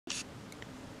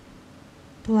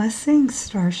Blessings,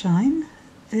 Starshine.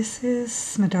 This is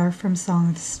Smadar from Song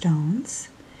of the Stones,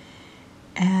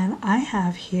 and I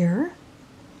have here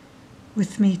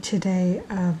with me today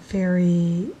a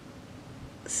very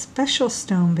special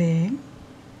stone being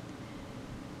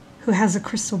who has a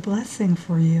crystal blessing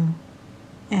for you.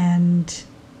 And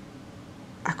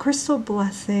a crystal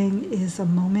blessing is a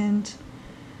moment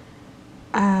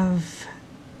of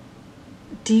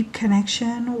deep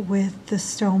connection with the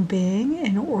stone being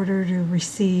in order to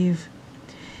receive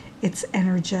its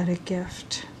energetic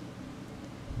gift.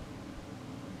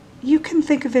 You can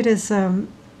think of it as a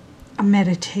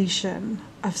meditation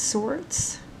of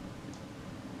sorts,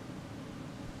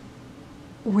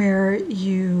 where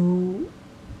you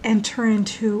enter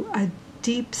into a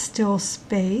deep, still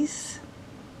space,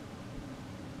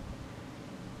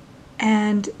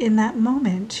 and in that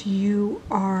moment you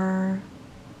are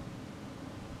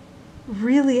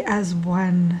really as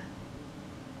one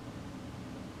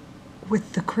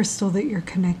with the crystal that you're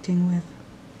connecting with.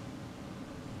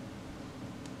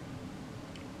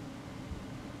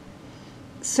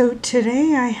 So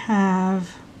today I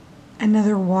have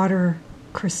another water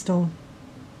crystal.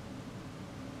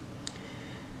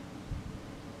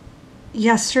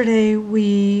 Yesterday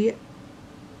we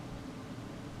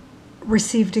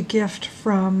received a gift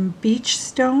from beach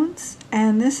stones,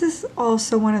 and this is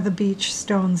also one of the beach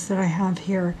stones that I have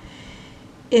here.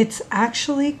 It's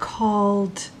actually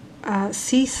called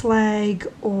sea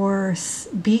slag or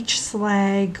beach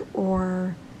slag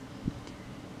or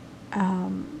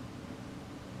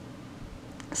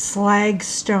slag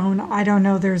stone. I don't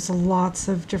know, there's lots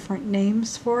of different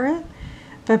names for it,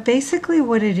 but basically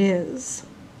what it is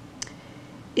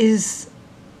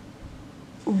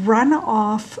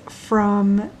runoff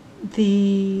from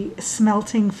the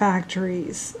smelting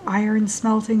factories, iron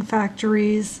smelting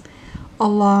factories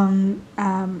along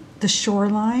the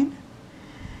shoreline.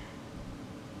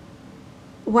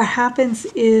 What happens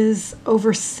is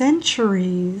over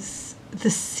centuries, the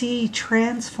sea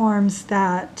transforms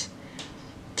that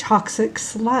toxic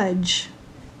sludge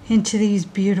into these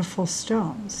beautiful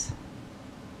stones.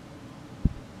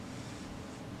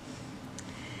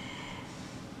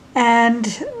 And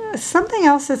something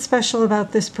else that's special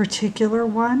about this particular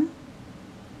one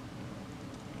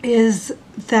is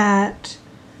that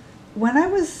when I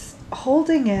was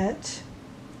holding it,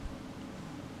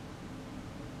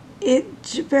 a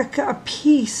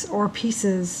piece or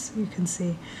pieces, you can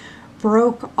see,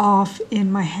 broke off in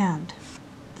my hand.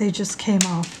 They just came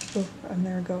off. Oh, and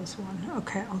there goes one.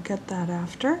 Okay, I'll get that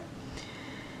after.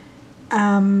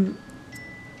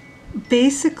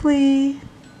 Basically,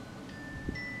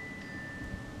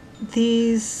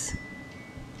 these,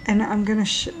 and I'm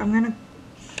gonna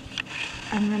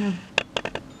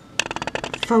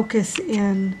focus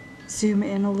in, zoom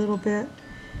in a little bit,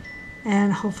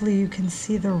 and hopefully you can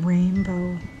see the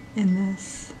rainbow in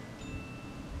this.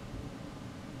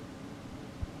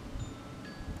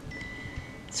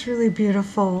 It's really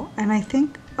beautiful, and I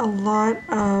think a lot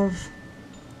of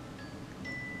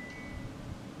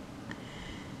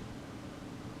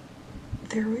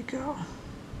there we go.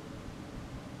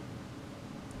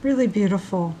 Really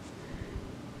beautiful.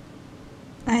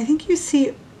 I think you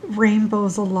see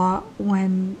rainbows a lot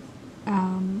when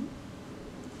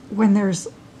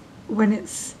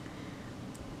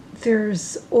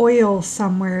there's oil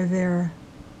somewhere there,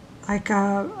 like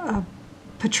a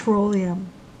petroleum.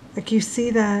 Like you see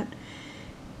that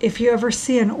if you ever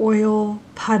see an oil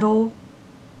puddle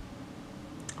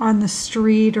on the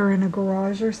street or in a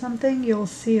garage or something, you'll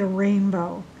see a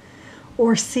rainbow.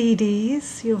 Or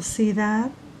CDs, you'll see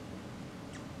that.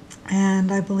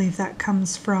 And I believe that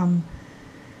comes from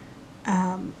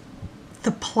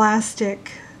the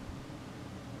plastic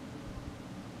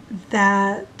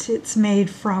that it's made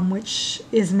from, which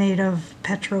is made of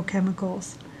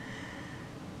petrochemicals.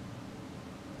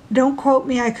 Don't quote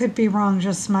me, I could be wrong,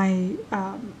 just my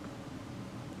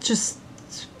just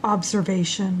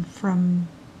observation from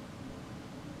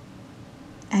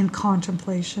and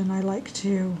contemplation. I like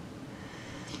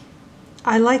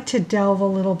to delve a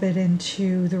little bit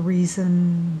into the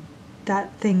reason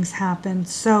that things happen.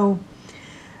 So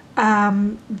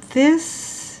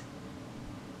this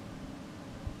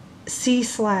sea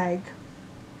slag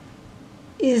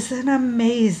is an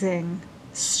amazing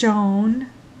stone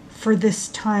for this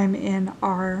time in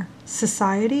our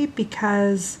society,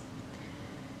 because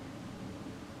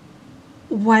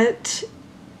what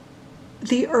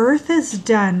the earth has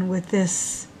done with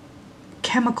this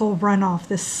chemical runoff,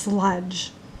 this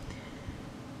sludge,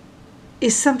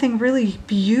 is something really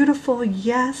beautiful,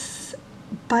 yes,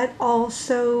 but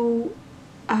also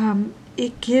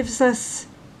it gives us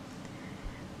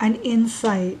an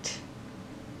insight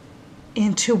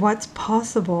into what's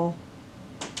possible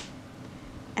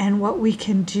and what we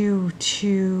can do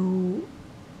to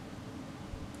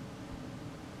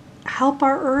help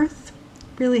our earth,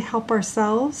 really help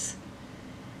ourselves,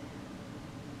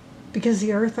 because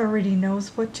the earth already knows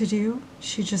what to do.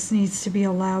 She just needs to be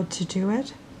allowed to do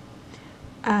it.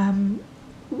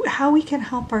 How we can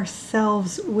help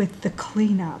ourselves with the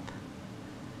cleanup,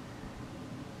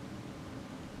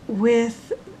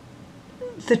 with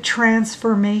the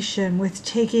transformation, with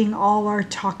taking all our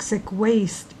toxic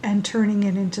waste and turning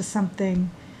it into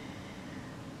something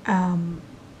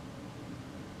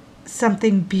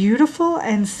something beautiful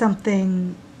and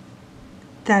something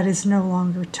that is no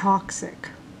longer toxic,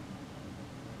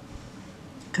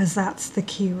 because that's the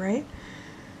key, right?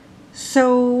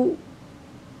 So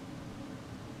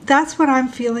that's what I'm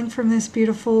feeling from this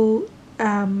beautiful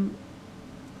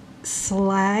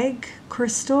slag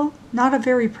crystal. Not a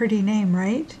very pretty name,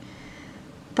 right?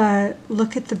 But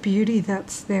look at the beauty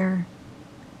that's there.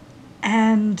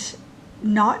 And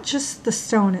not just the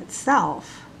stone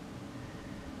itself,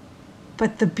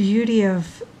 but the beauty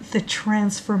of the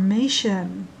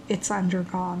transformation it's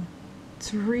undergone.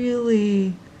 It's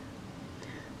really,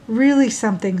 really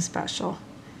something special.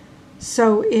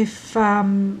 So if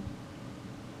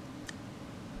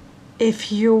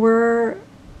you're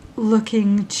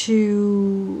looking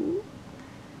to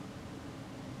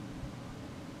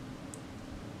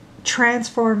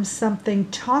transform something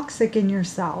toxic in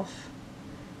yourself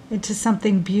into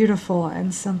something beautiful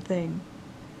and something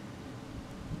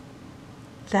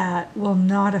that will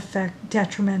not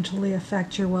detrimentally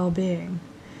affect your well-being,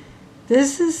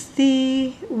 this is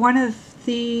one of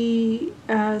the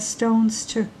stones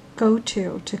to go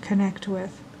to connect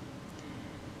with.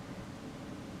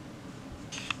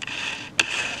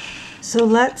 So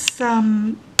let's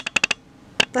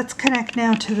connect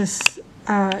now to this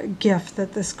gift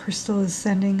that this crystal is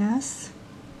sending us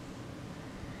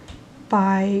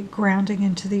by grounding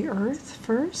into the earth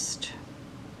first,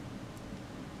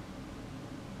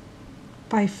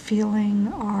 by feeling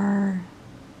our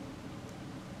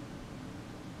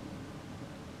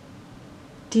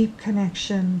deep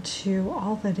connection to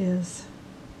all that is,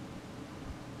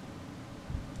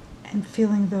 and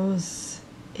feeling those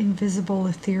invisible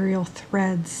ethereal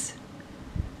threads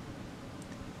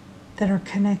that are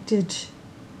connected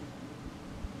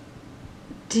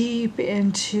deep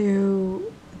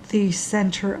into the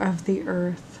center of the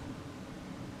earth.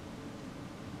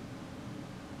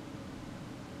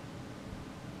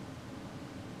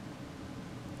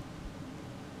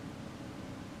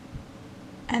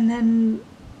 And then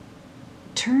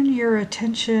turn your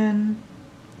attention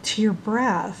to your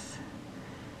breath,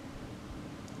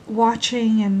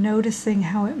 watching and noticing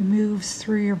how it moves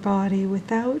through your body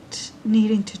without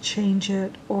needing to change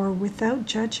it or without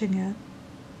judging it.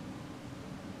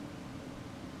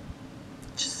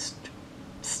 Just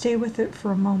stay with it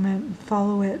for a moment and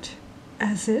follow it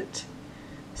as it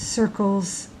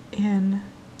circles in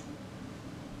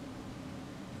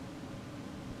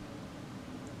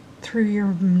through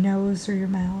your nose or your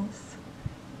mouth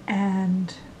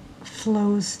and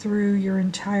flows through your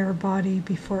entire body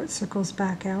before it circles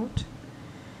back out.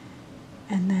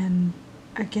 And then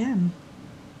again.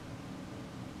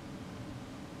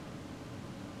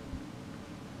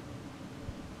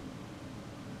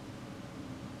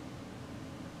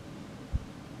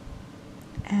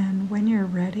 And when you're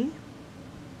ready,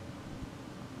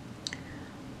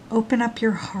 open up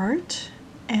your heart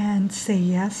and say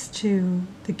yes to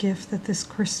the gift that this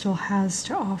crystal has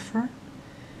to offer.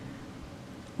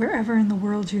 Wherever in the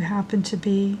world you happen to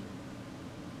be,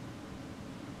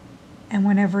 and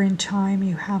whenever in time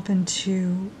you happen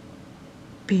to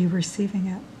be receiving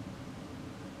it.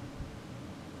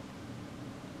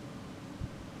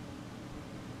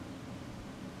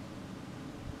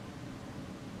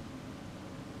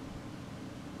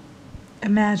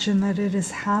 Imagine that it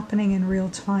is happening in real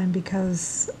time,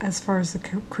 because as far as the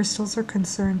crystals are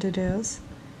concerned, it is.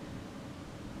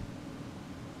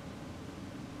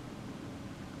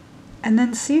 And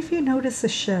then see if you notice a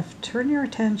shift. Turn your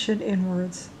attention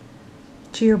inwards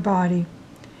to your body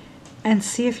and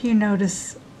see if you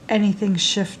notice anything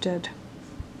shifted.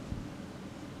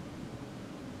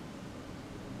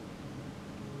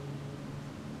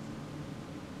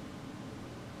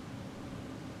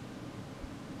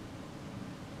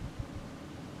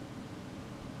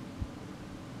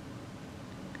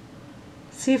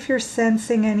 See if you're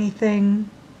sensing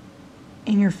anything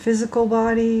in your physical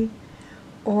body,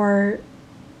 or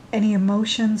any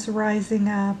emotions rising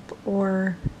up,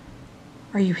 or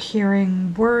are you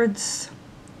hearing words,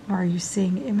 or are you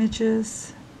seeing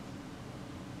images?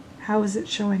 How is it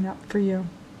showing up for you?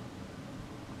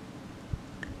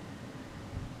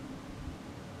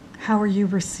 How are you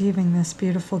receiving this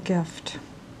beautiful gift?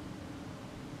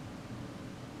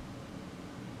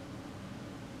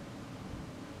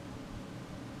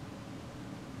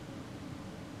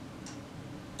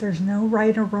 There's no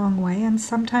right or wrong way, and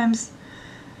sometimes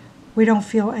we don't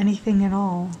feel anything at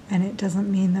all, and it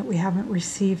doesn't mean that we haven't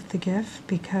received the gift,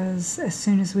 because as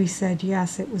soon as we said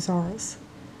yes, it was ours.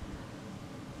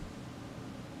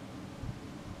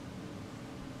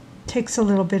 Takes a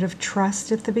little bit of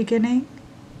trust at the beginning,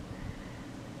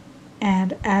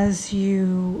 and as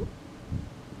you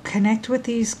connect with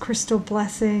these crystal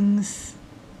blessings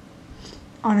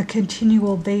on a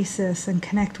continual basis and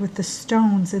connect with the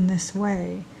stones in this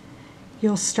way,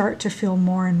 you'll start to feel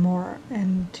more and more,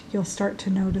 and you'll start to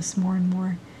notice more and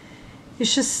more.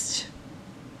 It's just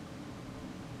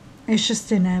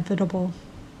inevitable.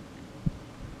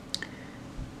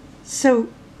 So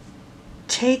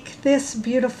take this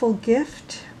beautiful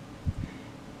gift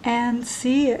and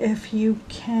see if you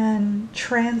can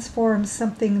transform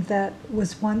something that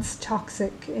was once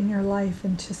toxic in your life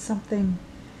into something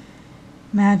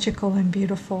magical and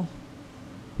beautiful.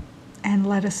 And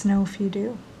let us know if you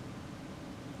do.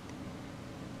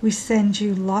 We send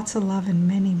you lots of love and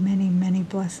many, many, many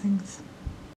blessings.